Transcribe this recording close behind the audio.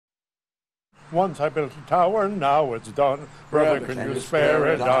Once I built a tower, now it's done. Brother, can you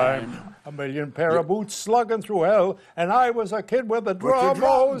spare a dime? A million pair of boots slugging through hell, and I was a kid with a drum.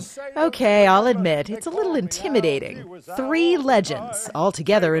 Okay, I'll admit, it's a little intimidating. 3 legends all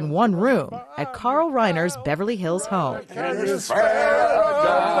together in one room at Carl Reiner's Beverly Hills home. Can you spare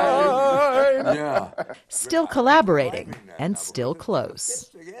a dime? Yeah. Still collaborating and still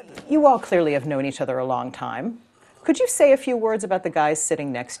close. You all clearly have known each other a long time. Could you say a few words about the guys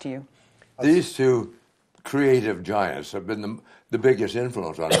sitting next to you? These two creative giants have been the biggest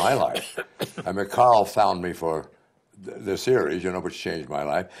influence on my life. I mean, Carl found me for the series, which changed my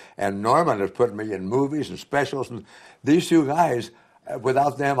life. And Norman has put me in movies and specials. And these two guys,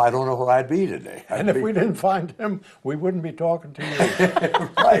 without them, I don't know where I'd be today. If we didn't find him, we wouldn't be talking to you.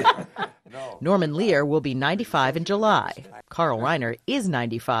 Right. No. Norman Lear will be 95 in July. Carl Reiner is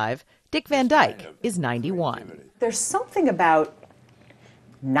 95. Dick Van Dyke is 91. There's something about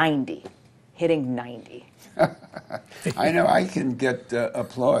 90, hitting 90. I know, I can get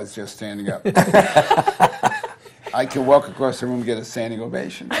applause just standing up. I can walk across the room and get a standing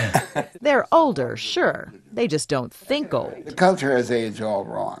ovation. They're older, sure. They just don't think old. The culture has age all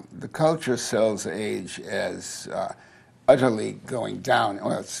wrong. The culture sells age as utterly going down. Well,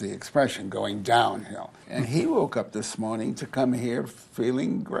 that's the expression, going downhill. And he woke up this morning to come here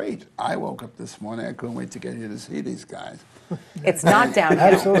feeling great. I woke up this morning, I couldn't wait to get here to see these guys. It's not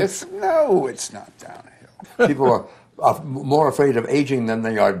downhill. No, it's not downhill. People are more afraid of aging than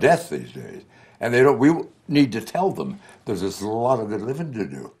they are death these days. And we need to tell them there's a lot of good living to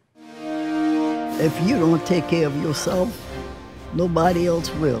do. If you don't take care of yourself, nobody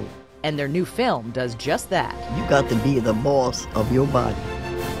else will. And their new film does just that. You got to be the boss of your body.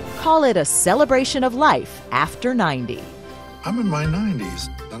 Call it a celebration of life after 90. I'm in my 90s.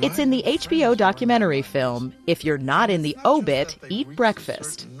 It's in the HBO documentary film, If You're Not in the Obit, Eat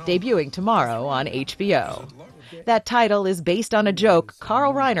Breakfast, debuting tomorrow on HBO. That title is based on a joke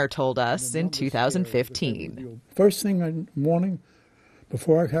Carl Reiner told us in 2015. First thing in the morning,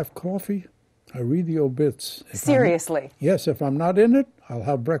 before I have coffee, I read the obits. Seriously? Yes, if I'm not in it, I'll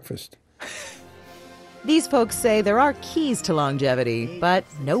have breakfast. These folks say there are keys to longevity, but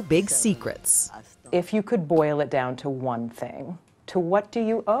no big secrets. If you could boil it down to one thing, to what do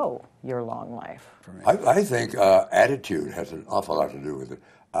you owe your long life? I think attitude has an awful lot to do with it.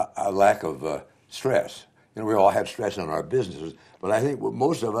 A lack of stress. We all have stress in our businesses, but I think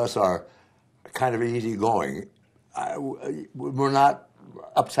most of us are kind of easygoing. We're not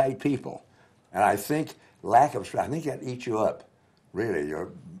uptight people. And I think lack of stress, I think that eats you up, really,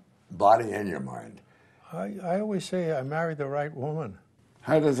 your body and your mind. I always say I married the right woman.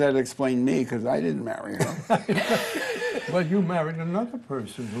 How does that explain me? Because I didn't marry her. Well, you married another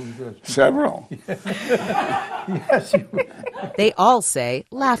person who did. Several. Yes. They all say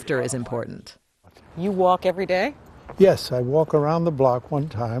laughter is important. You walk every day? Yes, I walk around the block one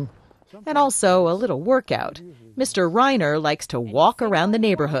time. And also a little workout. Mr. Reiner likes to walk around the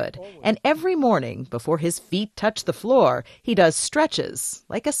neighborhood, and every morning, before his feet touch the floor, he does stretches,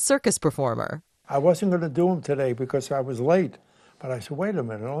 like a circus performer. I wasn't going to do them today because I was late, but I said, wait a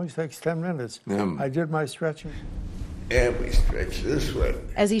minute, it only takes 10 minutes. I did my stretching. And we stretch this way.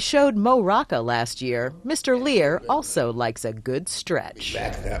 As he showed Mo Rocca last year, Mr. Lear also likes a good stretch.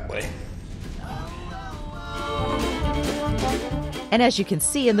 Back that way. And as you can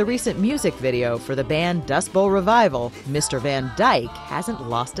see in the recent music video for the band Dust Bowl Revival, Mr. Van Dyke hasn't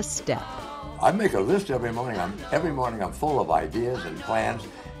lost a step. I make a list every morning. Every morning I'm full of ideas and plans.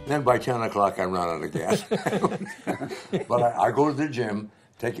 And then by 10 o'clock I run out of gas. But I go to the gym,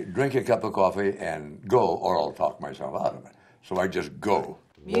 drink a cup of coffee, and go, or I'll talk myself out of it. So I just go.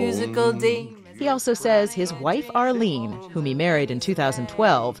 Musical demons. He also says his wife Arlene, whom he married in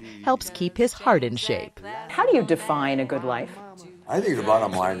 2012, helps keep his heart in shape. How do you define a good life? I think the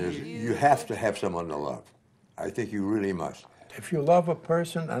bottom line is you have to have someone to love. I think you really must. If you love a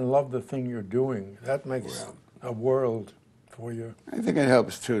person and love the thing you're doing, that makes a world for you. I think it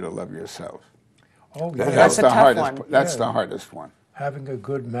helps, too, to love yourself. Oh, yeah. That's a the tough hardest. one. That's the hardest one. Having a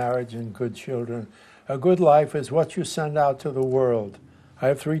good marriage and good children. A good life is what you send out to the world. I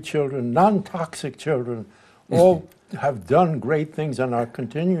have 3 children, non-toxic children, all have done great things and are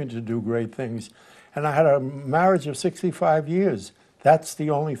continuing to do great things. And I had a marriage of 65 years. That's the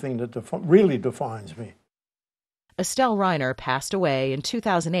only thing that really defines me. Estelle Reiner passed away in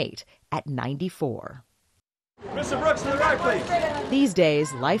 2008 at 94. Mr. Brooks, to the right, please. These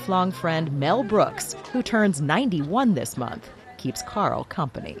days, lifelong friend Mel Brooks, who turns 91 this month, keeps Carl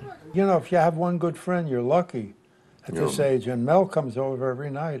company. You know, if you have one good friend, you're lucky at this age. And Mel comes over every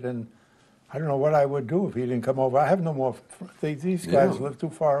night, and I don't know what I would do if he didn't come over. I have no more. These guys live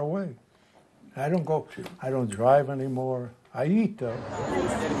too far away. I don't drive anymore. I eat, though.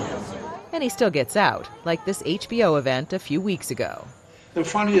 And he still gets out, like this HBO event a few weeks ago. The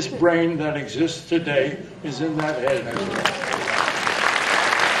funniest brain that exists today is in that head.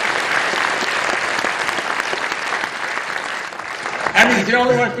 And he's the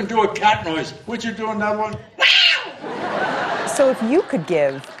only one who can do a cat noise. Would you do another one? So if you could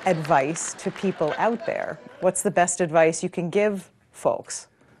give advice to people out there, what's the best advice you can give folks?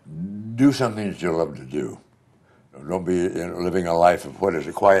 Do something that you love to do. Don't be living a life of what is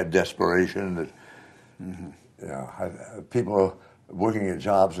a quiet desperation. That people working at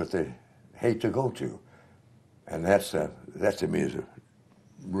jobs that they hate to go to, and that to me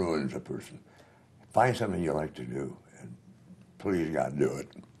ruins a person. Find something you like to do, and please God, do it.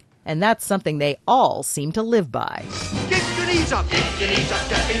 And that's something they all seem to live by. Get your knees up,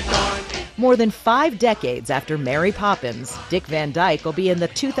 stepping time. More than 5 decades after Mary Poppins, Dick Van Dyke will be in the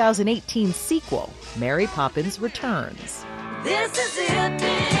 2018 sequel, Mary Poppins Returns. This is it,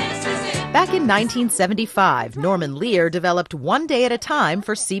 this is it. Back in 1975, Norman Lear developed One Day at a Time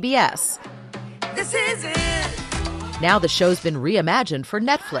for CBS. This is it. Now the show's been reimagined for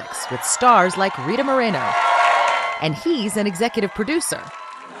Netflix with stars like Rita Moreno. And he's an executive producer.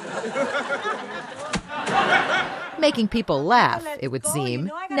 Making people laugh, it would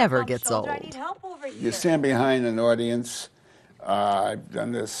seem, never gets old. You stand behind an audience. I've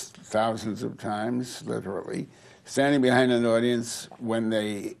done this thousands of times, literally. Standing behind an audience when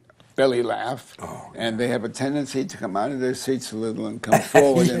they belly laugh, and they have a tendency to come out of their seats a little and come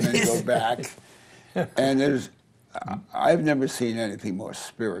forward and then go back. And I've never seen anything more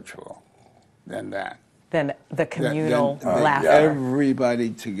spiritual than that. Than the communal than laughter. Everybody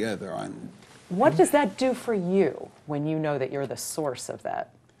together on. What does that do for you when you know that you're the source of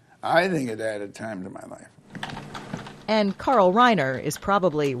that? I think it added time to my life. And Carl Reiner is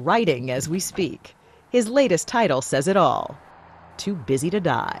probably writing as we speak. His latest title says it all. Too Busy to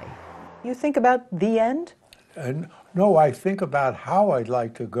Die. You think about the end? No, I think about how I'd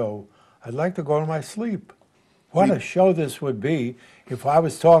like to go. I'd like to go to my sleep. What a show this would be if I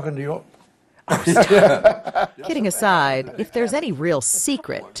was talking to you. Kidding aside, if there's any real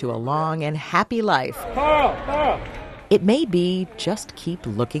secret to a long and happy life, it may be just keep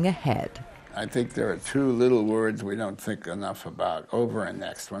looking ahead. I think there are 2 little words we don't think enough about, over and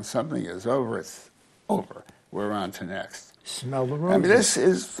next. When something is over, it's over. We're on to next. Smell the roses. I mean, this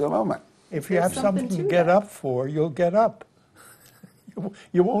is the moment. If you have something to get up for, you'll get up.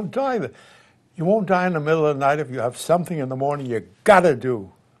 You won't die. You won't die in the middle of the night if you have something in the morning you gotta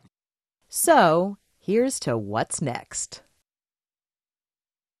do. So, here's to what's next.